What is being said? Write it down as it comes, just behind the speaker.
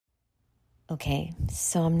Okay,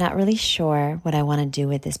 so I'm not really sure what I want to do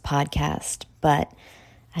with this podcast, but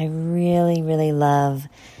I really, really love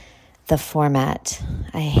the format.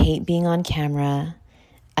 I hate being on camera.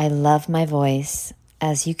 I love my voice.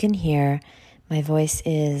 As you can hear, my voice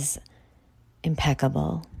is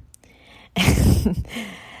impeccable.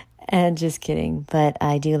 And just kidding, but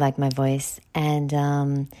I do like my voice.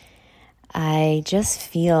 And I just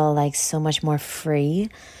feel like so much more free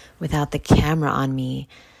without the camera on me.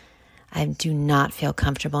 I do not feel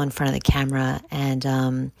comfortable in front of the camera.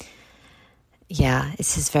 And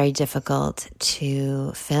it's just very difficult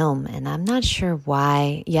to film. And I'm not sure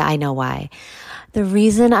why. Yeah, I know why. The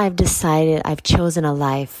reason I've chosen a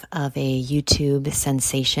life of a YouTube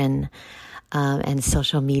sensation and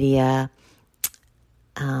social media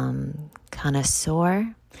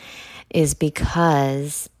connoisseur is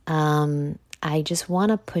because I just want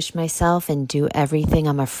to push myself and do everything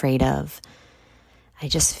I'm afraid of. I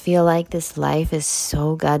just feel like this life is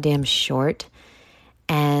so goddamn short,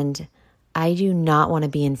 and I do not want to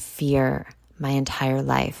be in fear my entire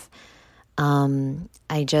life. I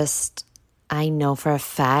know for a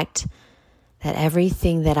fact that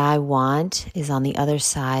everything that I want is on the other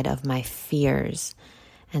side of my fears.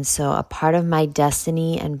 And so a part of my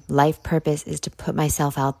destiny and life purpose is to put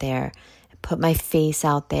myself out there, put my face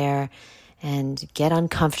out there, and get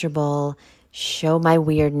uncomfortable, show my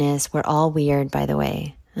weirdness. We're all weird, by the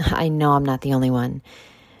way. I know I'm not the only one.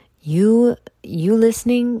 You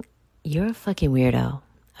listening, you're a fucking weirdo,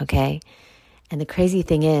 okay? And the crazy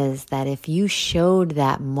thing is that if you showed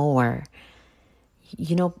that more,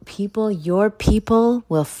 your people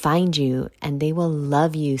will find you and they will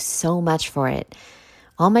love you so much for it.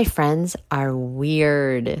 All my friends are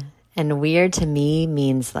weird, and weird to me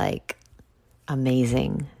means like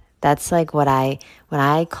amazing. That's like when I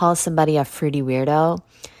call somebody a fruity weirdo,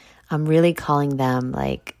 I'm really calling them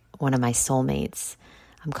like one of my soulmates.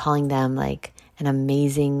 I'm calling them like an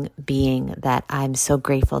amazing being that I'm so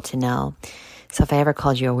grateful to know. So if I ever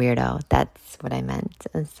called you a weirdo, that's what I meant.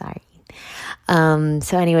 I'm sorry.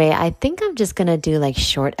 So anyway, I think I'm just going to do like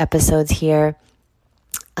short episodes here.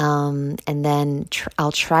 And then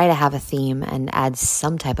I'll try to have a theme and add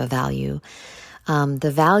some type of value.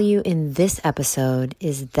 The value in this episode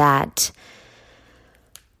is that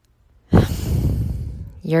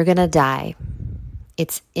you're going to die.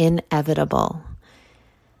 It's inevitable.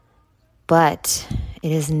 But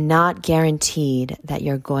it is not guaranteed that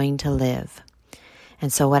you're going to live.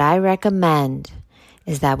 And so what I recommend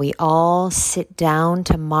is that we all sit down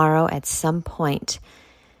tomorrow at some point,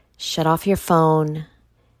 shut off your phone,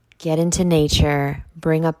 get into nature,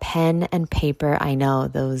 bring a pen and paper. I know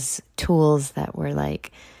those tools that were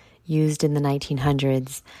like used in the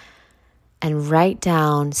 1900s, and write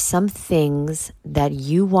down some things that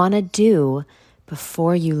you want to do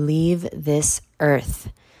before you leave this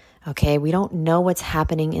earth. Okay, we don't know what's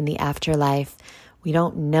happening in the afterlife. We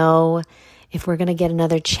don't know if we're going to get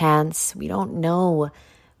another chance. We don't know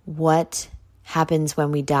what happens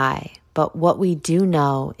when we die. But what we do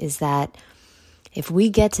know is that if we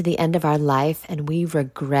get to the end of our life and we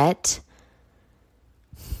regret,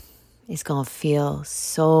 it's going to feel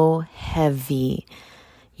so heavy.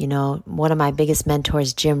 You know, one of my biggest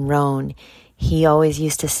mentors, Jim Rohn, he always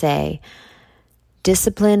used to say,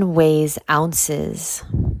 discipline weighs ounces,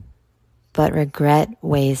 but regret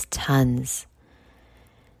weighs tons.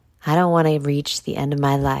 I don't want to reach the end of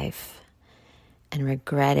my life and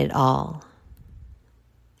regret it all.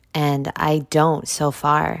 And I don't so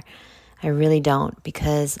far. I really don't,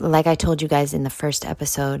 because like I told you guys in the first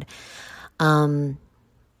episode,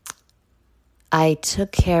 I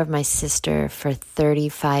took care of my sister for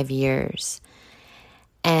 35 years.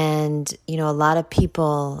 And, you know, a lot of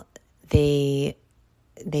people, they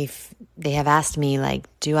have asked me, like,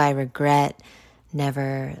 do I regret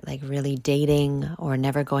never, like, really dating or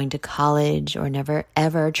never going to college or never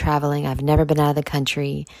ever traveling? I've never been out of the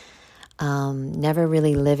country, never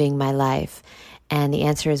really living my life. And the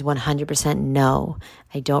answer is 100% no.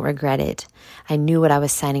 I don't regret it. I knew what I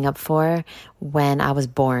was signing up for when I was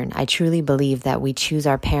born. I truly believe that we choose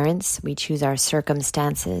our parents, we choose our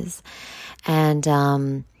circumstances. And,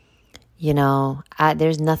 there's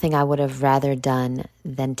nothing I would have rather done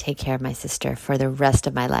than take care of my sister for the rest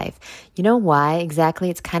of my life. You know why exactly?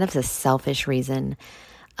 It's kind of a selfish reason.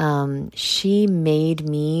 She made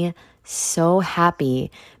me so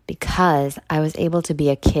happy because I was able to be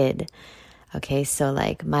a kid. Okay, so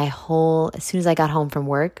like as soon as I got home from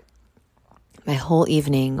work, my whole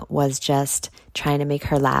evening was just trying to make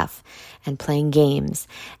her laugh and playing games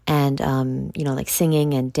and, like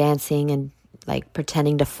singing and dancing and like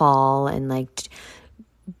pretending to fall and like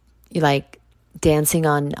dancing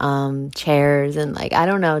on chairs and like, I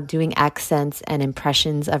don't know, doing accents and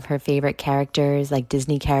impressions of her favorite characters, like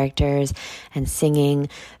Disney characters, and singing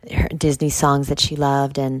her Disney songs that she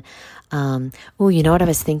loved. And you know what I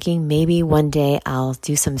was thinking? Maybe one day I'll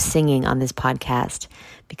do some singing on this podcast,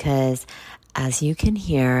 because as you can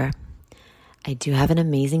hear, I do have an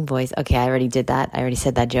amazing voice. Okay, I already did that. I already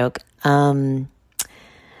said that joke.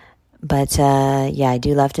 But I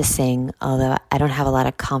do love to sing, although I don't have a lot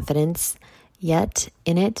of confidence yet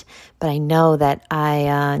in it. But I know that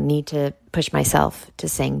I need to push myself to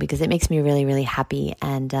sing, because it makes me really, really happy.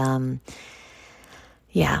 And I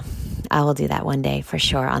will do that one day for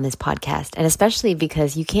sure on this podcast. And especially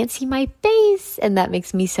because you can't see my face, and that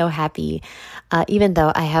makes me so happy. Even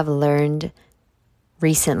though I have learned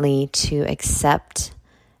recently to accept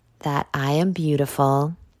that I am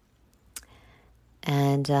beautiful.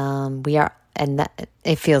 And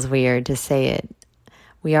it feels weird to say it.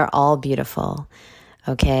 We are all beautiful,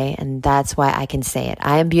 okay? And that's why I can say it.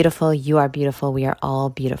 I am beautiful, you are beautiful, we are all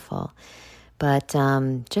beautiful. But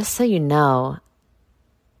just so you know,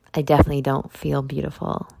 I definitely don't feel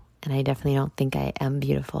beautiful, and I definitely don't think I am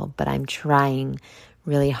beautiful, but I'm trying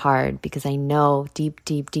really hard, because I know deep,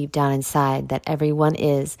 deep, deep down inside that everyone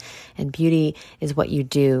is, and beauty is what you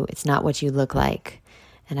do. It's not what you look like.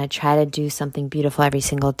 And I try to do something beautiful every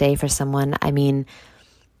single day for someone. I mean,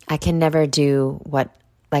 I can never do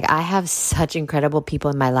I have such incredible people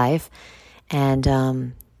in my life,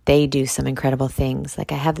 and they do some incredible things.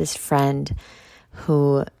 Like, I have this friend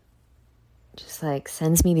who just like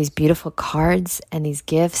sends me these beautiful cards and these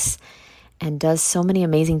gifts and does so many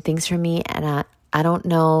amazing things for me. And I don't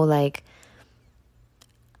know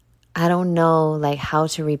how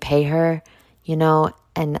to repay her,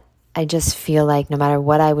 and I just feel like no matter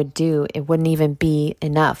what I would do, it wouldn't even be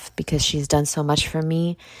enough, because she's done so much for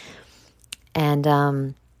me. And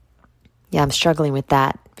I'm struggling with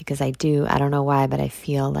that, because I don't know why, but I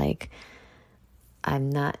feel like I'm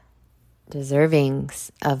not deserving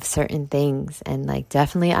of certain things. And like,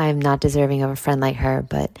 definitely I'm not deserving of a friend like her,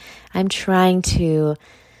 but I'm trying to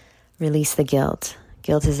release the guilt.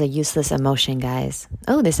 Guilt is a useless emotion, guys.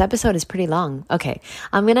 Oh, this episode is pretty long. Okay.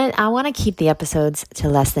 I want to keep the episodes to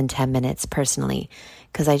less than 10 minutes personally,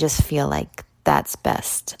 because I just feel like that's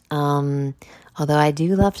best. Although I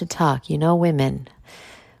do love to talk, women,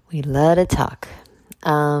 we love to talk.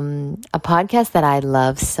 A podcast that I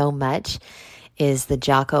love so much is the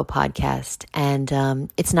Jocko podcast. And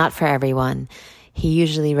it's not for everyone. He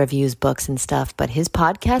usually reviews books and stuff, but his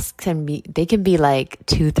podcasts can be like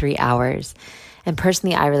 2-3 hours. And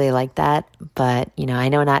personally, I really like that. But,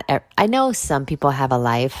 I know some people have a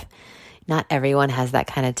life. Not everyone has that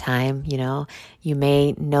kind of time, You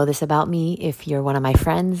may know this about me if you're one of my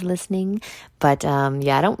friends listening. But,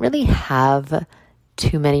 I don't really have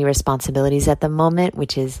too many responsibilities at the moment,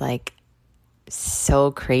 which is like so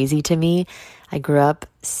crazy to me. I grew up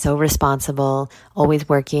so responsible, always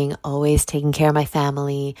working, always taking care of my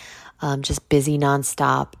family, just busy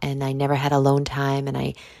nonstop. And I never had alone time. And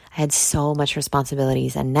I had so much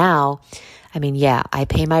responsibilities. And now, I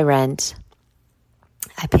pay my rent.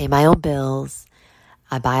 I pay my own bills.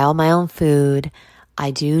 I buy all my own food.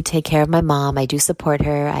 I do take care of my mom. I do support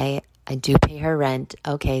her. I do pay her rent.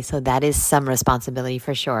 Okay, so that is some responsibility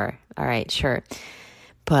for sure. All right, sure.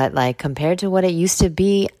 But like, compared to what it used to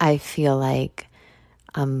be, I feel like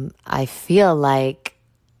I'm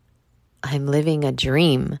living a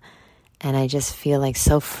dream. And I just feel like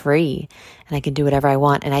so free, and I can do whatever I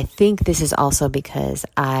want. And I think this is also because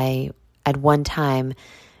I, at one time,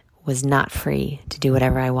 was not free to do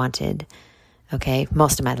whatever I wanted. Okay,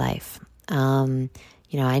 most of my life.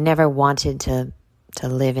 I never wanted to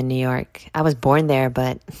live in New York. I was born there,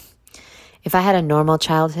 but if I had a normal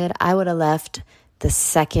childhood, I would have left the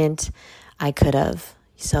second I could have.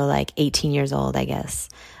 So like 18 years old, I guess.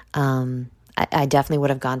 I definitely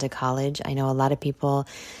would have gone to college. I know a lot of people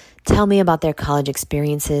tell me about their college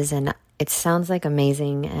experiences, and it sounds like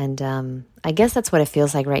amazing. And I guess that's what it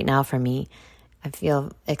feels like right now for me.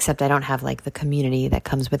 Except I don't have like the community that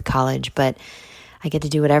comes with college, but I get to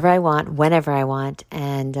do whatever I want, whenever I want.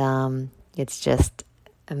 And it's just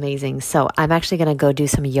amazing. So I'm actually going to go do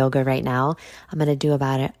some yoga right now. I'm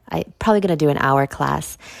probably going to do an hour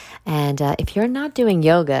class. And if you're not doing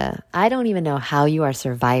yoga, I don't even know how you are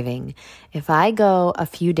surviving. If I go a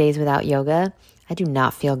few days without yoga, I do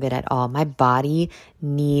not feel good at all. My body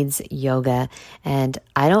needs yoga. And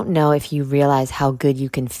I don't know if you realize how good you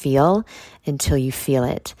can feel until you feel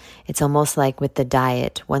it. It's almost like with the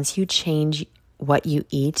diet. Once you change what you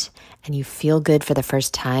eat and you feel good for the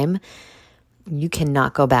first time, you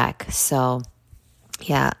cannot go back. So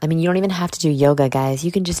Yeah, I mean, you don't even have to do yoga, guys.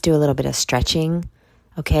 You can just do a little bit of stretching,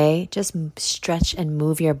 okay? Just stretch and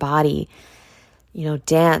move your body,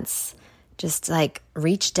 dance. Just like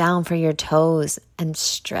reach down for your toes and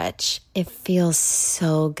stretch. It feels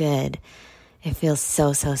so good. It feels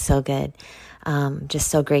so, so, so good. Just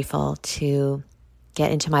so grateful to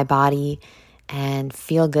get into my body and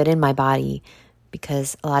feel good in my body,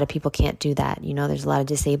 because a lot of people can't do that. There's a lot of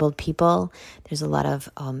disabled people. There's a lot of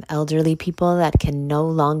elderly people that can no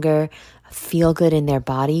longer feel good in their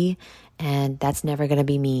body. And that's never going to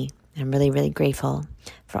be me. I'm really, really grateful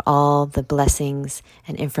for all the blessings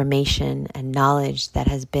and information and knowledge that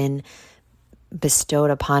has been bestowed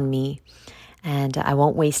upon me. And I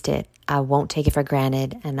won't waste it. I won't take it for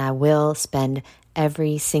granted. And I will spend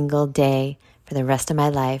every single day for the rest of my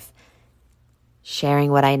life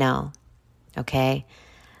sharing what I know. Okay?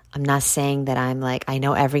 I'm not saying that I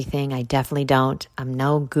know everything. I definitely don't. I'm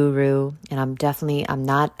no guru, and I'm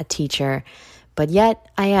not a teacher, but yet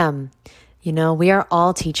I am. We are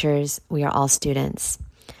all teachers. We are all students.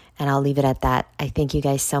 And I'll leave it at that. I thank you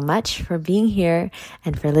guys so much for being here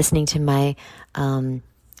and for listening to my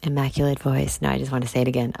immaculate voice. No, I just want to say it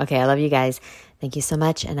again. Okay, I love you guys. Thank you so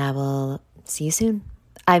much, and I will see you soon.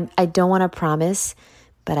 I don't want to promise,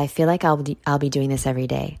 but I feel like I'll be doing this every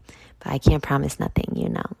day. But I can't promise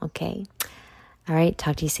nothing, okay? All right,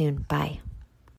 talk to you soon. Bye.